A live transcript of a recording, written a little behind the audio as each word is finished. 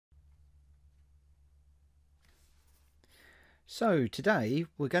So today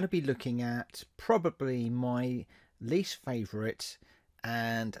we're going to be looking at probably my least favourite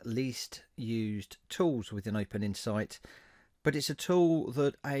and least used tools within OpenInsight, but it's a tool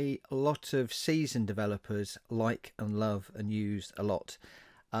that a lot of seasoned developers like and love and use a lot.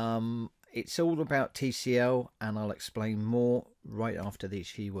 It's all about TCL, and I'll explain more right after these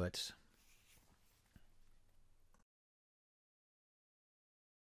few words.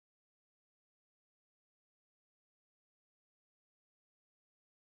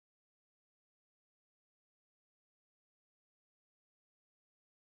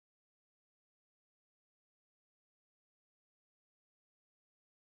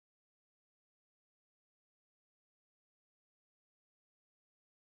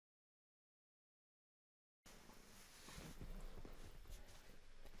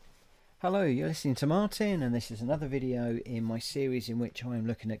 Hello, you're listening to Martin, and this is another video in my series in which I'm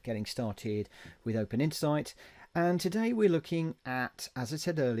looking at getting started with OpenInsight. And today we're looking at, as I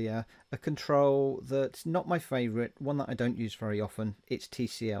said earlier, a control that's not my favourite, one that I don't use very often. It's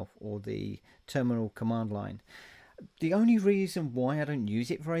TCL, or the Terminal Command Line. The only reason why I don't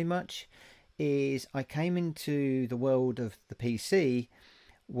use it very much is I came into the world of the PC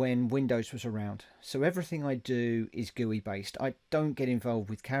when Windows was around, so everything I do is GUI based. I don't get involved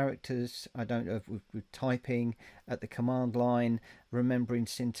with characters, I don't with typing at the command line, remembering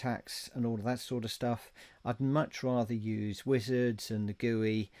syntax and all of that sort of stuff. I'd much rather use wizards and the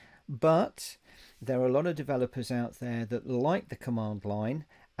GUI, but there are a lot of developers out there that like the command line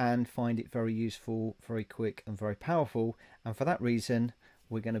and find it very useful, very quick and very powerful, and for that reason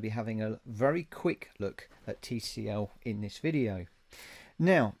we're going to be having a very quick look at TCL in this video.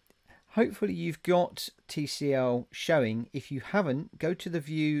 Now, hopefully you've got TCL showing. If you haven't, go to the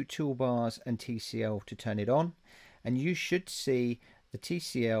View toolbars and TCL to turn it on, and you should see the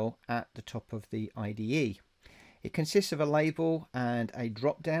TCL at the top of the IDE. It consists of a label and a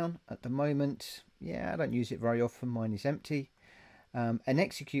drop down. At the moment, I don't use it very often, mine is empty. An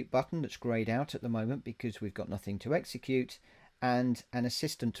execute button that's greyed out at the moment because we've got nothing to execute, and an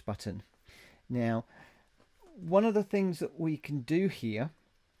assistant button. Now, one of the things that we can do here,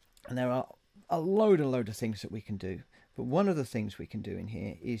 and there are a load of things that we can do, but one of the things we can do in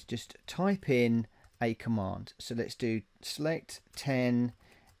here is just type in a command. So let's do select 10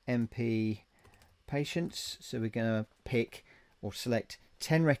 MP patients. So we're going to pick or select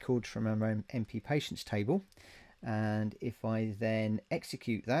 10 records from our MP patients table, and if I then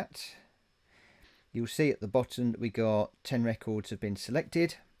execute that, you'll see at the bottom that we got 10 records have been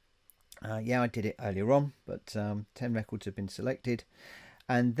selected. I did it earlier on, but 10 records have been selected.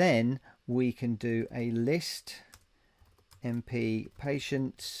 And then we can do a list MP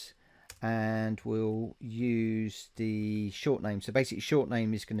patients, and we'll use the short name. So basically short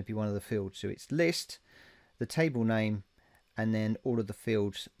name is going to be one of the fields. So it's list, the table name, and then all of the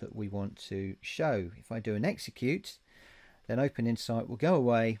fields that we want to show. If I do an execute, then OpenInsight will go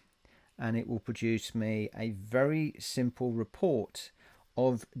away and it will produce me a very simple report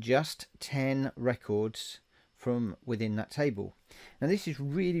of just 10 records from within that table. Now this is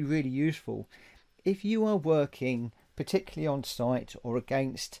really useful if you are working particularly on site or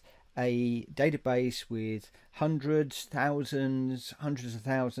against a database with hundreds of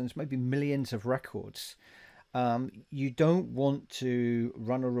thousands, maybe millions of records. You don't want to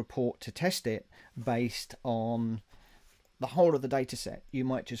run a report to test it based on the whole of the data set. You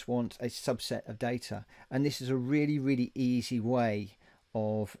might just want a subset of data, and this is a really easy way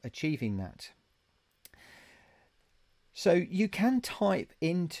of achieving that. So you can type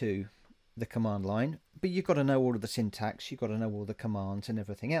into the command line, but you've got to know all of the syntax, you've got to know all the commands and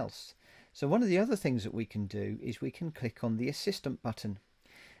everything else. So one of the other things that we can do is we can click on the assistant button,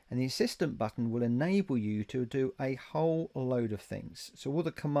 and the assistant button will enable you to do a whole load of things. So all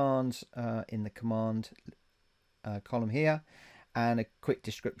the commands in the command column here, and a quick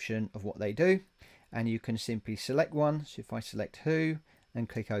description of what they do, and you can simply select one. So if I select who and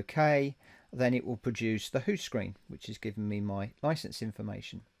click OK, then it will produce the who screen, which is giving me my license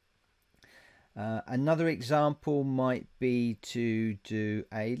information. Another example might be to do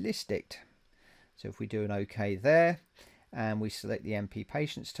a list dict. So if we do an OK there, and we select the MP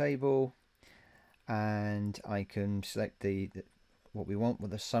patients table, and I can select what we want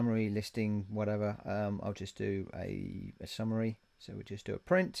with a summary, listing, whatever. I'll just do a summary. So we'll just do a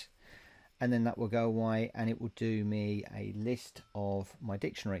print, and then that will go away and it will do me a list of my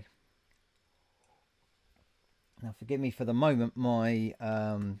dictionary. Now forgive me for the moment, my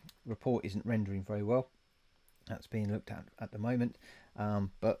report isn't rendering very well. That's being looked at the moment,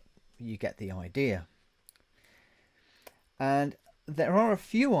 but you get the idea. And there are a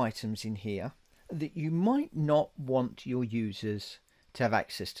few items in here that you might not want your users to have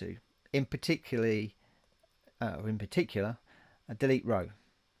access to, in particular, a delete row,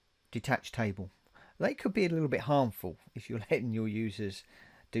 detached table. They could be a little bit harmful if you're letting your users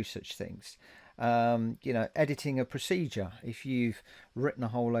do such things. You know, editing a procedure. If you've written a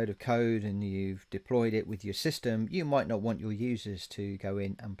whole load of code and you've deployed it with your system, you might not want your users to go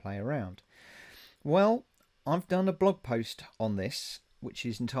in and play around. Well, I've done a blog post on this, which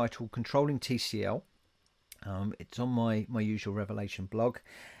is entitled Controlling TCL. It's on my usual Revelation blog,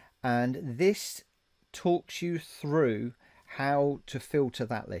 and this talks you through how to filter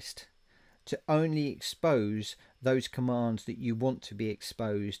that list to only expose those commands that you want to be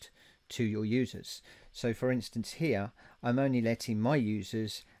exposed to your users. So for instance here, I'm only letting my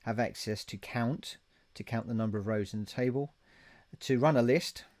users have access to count the number of rows in the table, to run a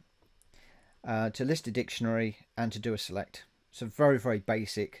list, to list a dictionary, and to do a select. So very, very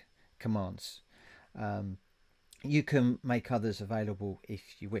basic commands. You can make others available if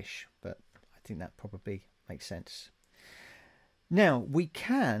you wish, but I think that probably makes sense. Now we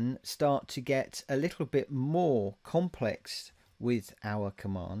can start to get a little bit more complex with our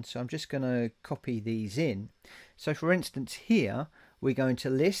commands. So I'm just going to copy these in. So for instance here, we're going to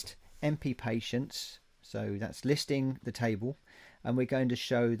list MP patients. So that's listing the table, and we're going to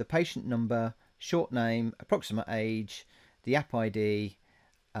show the patient number, short name, approximate age, the app ID,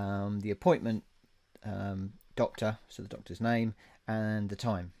 the appointment doctor, so the doctor's name, and the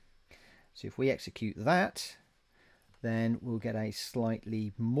time. So if we execute that, then we'll get a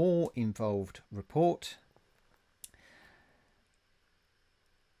slightly more involved report.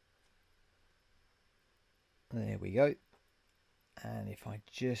 There we go. And if I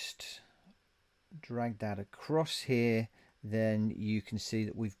just drag that across here, then you can see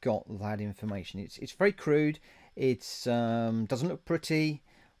that we've got that information. It's very crude. It's doesn't look pretty,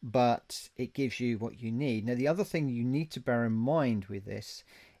 but it gives you what you need. Now the other thing you need to bear in mind with this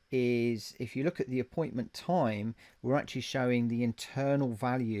is if you look at the appointment time, we're actually showing the internal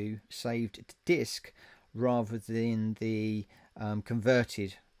value saved to disk rather than the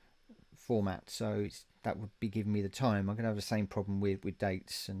converted format. So that would be giving me the time. I'm going to have the same problem with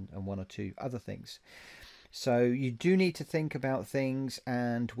dates and one or two other things. So you do need to think about things,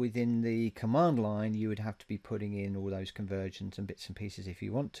 and within the command line you would have to be putting in all those conversions and bits and pieces if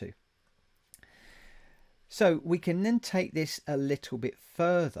you want to. So we can then take this a little bit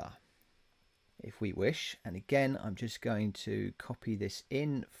further if we wish, and again I'm just going to copy this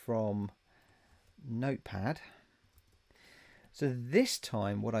in from Notepad. So this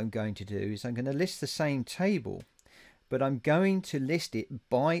time what I'm going to do is I'm going to list the same table, but I'm going to list it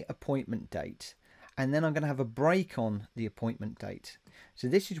by appointment date, and then I'm going to have a break on the appointment date. So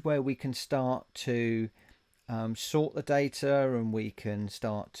this is where we can start to sort the data, and we can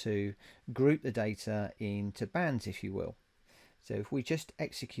start to group the data into bands, if you will. So if we just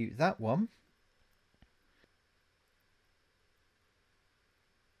execute that one,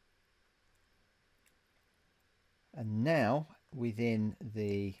 and now within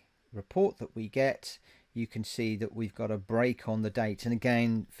the report that we get, you can see that we've got a break on the date. And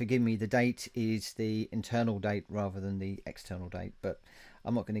again, forgive me, the date is the internal date rather than the external date, but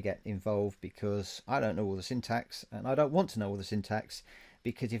I'm not going to get involved because I don't know all the syntax, and I don't want to know all the syntax,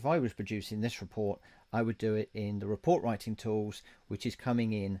 because if I was producing this report, I would do it in the report writing tools, which is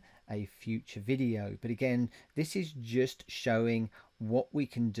coming in a future video. But again, this is just showing what we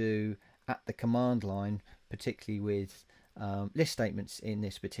can do at the command line, particularly with list statements in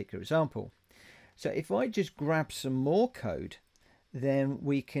this particular example. So if I just grab some more code, then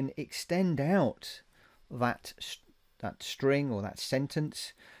we can extend out that string or that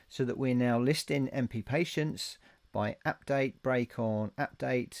sentence, so that we're now listing MP patients by app date, break on app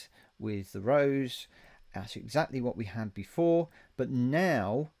date with the rows. That's exactly what we had before, but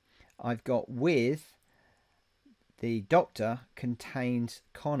now I've got with the doctor contains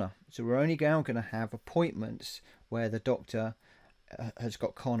Connor. So we're only now going to have appointments where the doctor has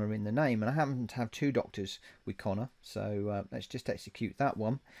got Connor in the name, and I happen to have two doctors with Connor, so let's just execute that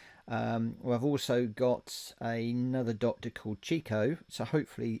one. Well, I've also got another doctor called Chico, so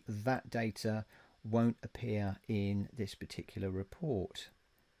hopefully that data won't appear in this particular report.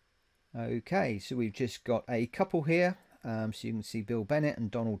 Okay, so we've just got a couple here, so you can see Bill Bennett and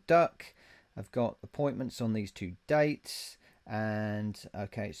Donald Duck. I've got appointments on these two dates, and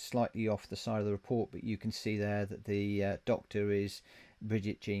okay, it's slightly off the side of the report, but you can see there that the doctor is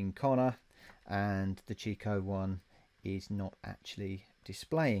Bridget Jean Connor, and the Chico one is not actually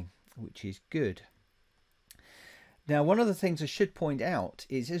displaying, which is good. Now, one of the things I should point out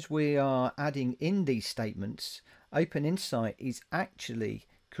is as we are adding in these statements, OpenInsight is actually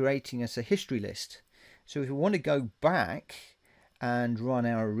creating us a history list. So if we want to go back and run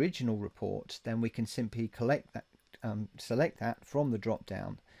our original report, then we can simply select that from the drop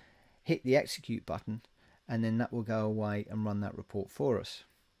down, hit the execute button, and then that will go away and run that report for us.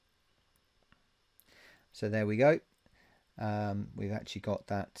 So there we go. We've actually got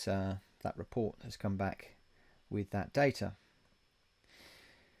that that report has come back with that data.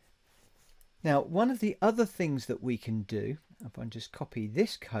 Now, one of the other things that we can do, if I just copy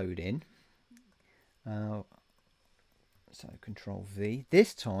this code in, so Control V,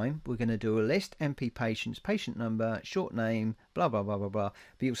 this time we're going to do a list MP patients, patient number, short name, blah blah blah blah blah.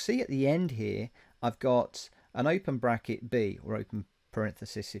 But you'll see at the end here I've got an open bracket B, or open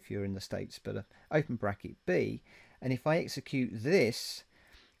parenthesis if you're in the States, but an open bracket B. And if I execute this,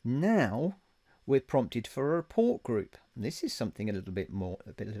 now we're prompted for a report group. And this is something a little bit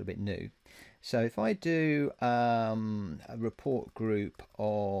new. So if I do a report group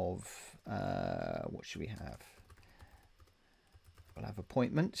of what should we have? We'll have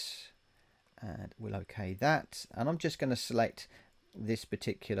appointments, and we'll OK that. And I'm just going to select this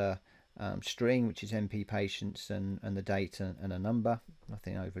particular string, which is MP patients, and the date and a number.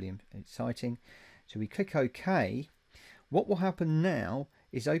 Nothing overly exciting. So we click OK. What will happen now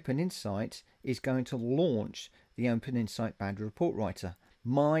is OpenInsight is going to launch the OpenInsight Boundary Report Writer,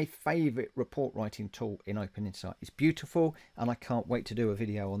 my favorite report writing tool in OpenInsight. It's beautiful, and I can't wait to do a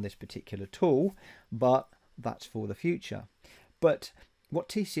video on this particular tool, but that's for the future. But what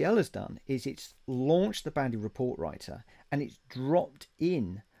TCL has done is it's launched the Boundary Report Writer, and it's dropped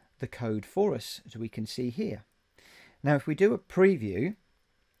in the code for us, as we can see here. Now, if we do a preview,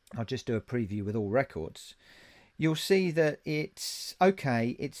 I'll just do a preview with all records, you'll see that it's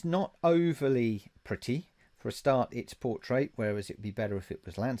okay. It's not overly pretty. For a start, it's portrait, whereas it would be better if it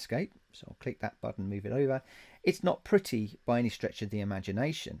was landscape. So I'll click that button, move it over. It's not pretty by any stretch of the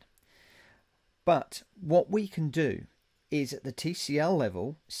imagination. But what we can do is at the TCL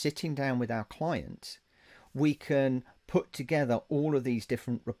level, sitting down with our client, we can put together all of these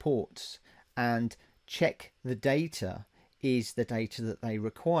different reports and check the data is the data that they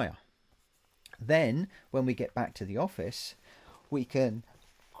require. Then when we get back to the office, we can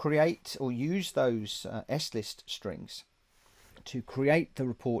create or use those S-list strings to create the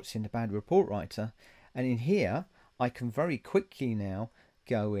reports in the Boundary Report Writer. And in here, I can very quickly now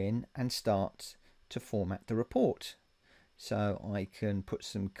go in and start to format the report. So I can put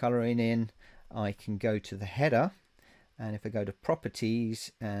some colouring in. I can go to the header, and if I go to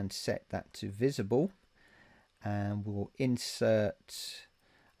properties and set that to visible, and we'll insert,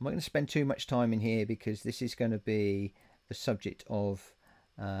 I'm not going to spend too much time in here because this is going to be the subject of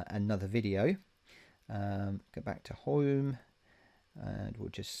another video. Go back to home, and we'll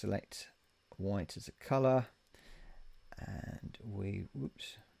just select white as a colour, and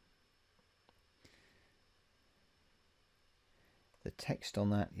the text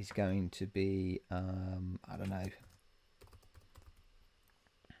on that is going to be I don't know,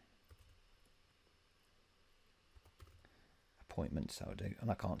 appointments I'll do,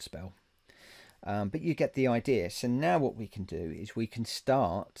 and I can't spell, but you get the idea. So now what we can do is we can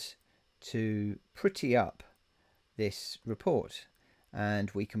start to pretty up this report,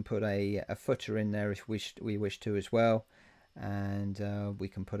 and we can put a footer in there if we wish to as well, and we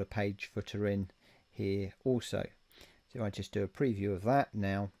can put a page footer in here also. So I just do a preview of that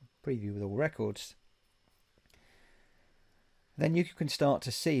now, preview with all records. Then you can start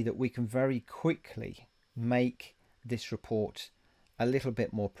to see that we can very quickly make this report a little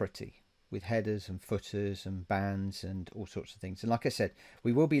bit more pretty with headers and footers and bands and all sorts of things. And like I said,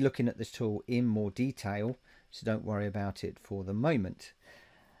 we will be looking at this tool in more detail, so don't worry about it for the moment.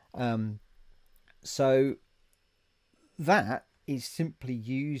 So that is simply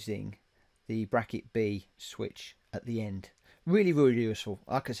using the bracket B switch at the end. Really, really useful.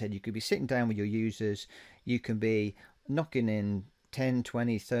 Like I said, you could be sitting down with your users, you can be knocking in 10,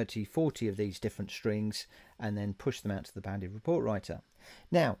 20, 30, 40 of these different strings and then push them out to the Boundary Report Writer.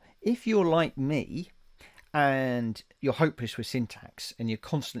 Now, if you're like me and you're hopeless with syntax and you're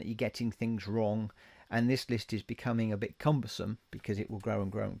constantly getting things wrong, and this list is becoming a bit cumbersome because it will grow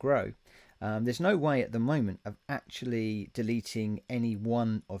and grow and grow, there's no way at the moment of actually deleting any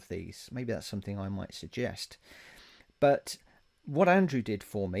one of these. Maybe that's something I might suggest. But what Andrew did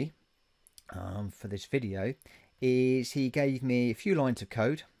for me for this video is he gave me a few lines of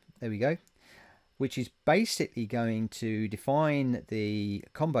code, there we go, which is basically going to define the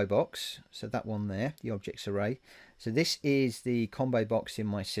combo box, so that one there, the objects array. So this is the combo box in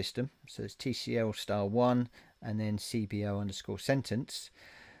my system, so it's TCL star 1 and then CBO underscore sentence.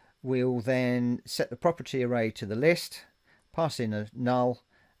 We'll then set the property array to the list, pass in a null,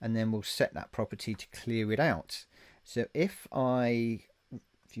 and then we'll set that property to clear it out. So if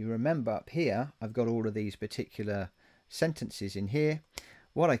you remember up here, I've got all of these particular sentences in here.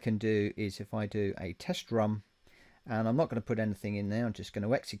 What I can do is if I do a test run, and I'm not going to put anything in there, I'm just going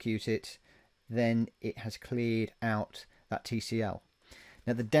to execute it, then it has cleared out that TCL.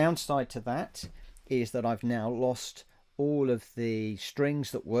 Now the downside to that is that I've now lost all of the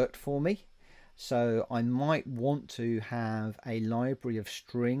strings that worked for me. So I might want to have a library of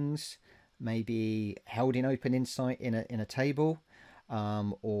strings maybe held in OpenInsight in a table,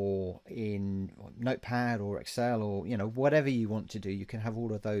 or in Notepad or Excel, or whatever you want to do. You can have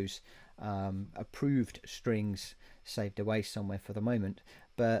all of those approved strings saved away somewhere for the moment.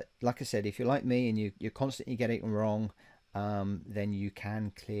 But like I said, if you're like me and you constantly get it wrong, then you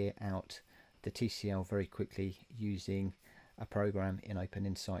can clear out the TCL very quickly using a program in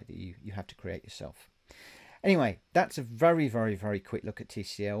OpenInsight that you have to create yourself. Anyway, that's a very, very, very quick look at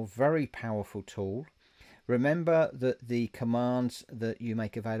TCL. Very powerful tool. Remember that the commands that you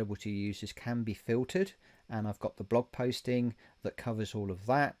make available to users can be filtered, and I've got the blog posting that covers all of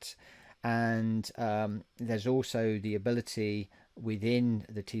that. And there's also the ability within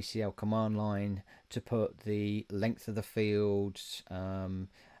the TCL command line to put the length of the fields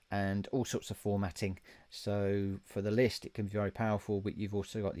and all sorts of formatting. So for the list, it can be very powerful, but you've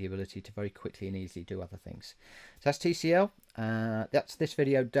also got the ability to very quickly and easily do other things. So that's TCL. That's this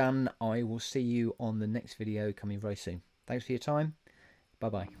video done. I will see you on the next video coming very soon. Thanks for your time. Bye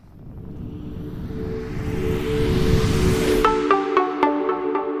bye.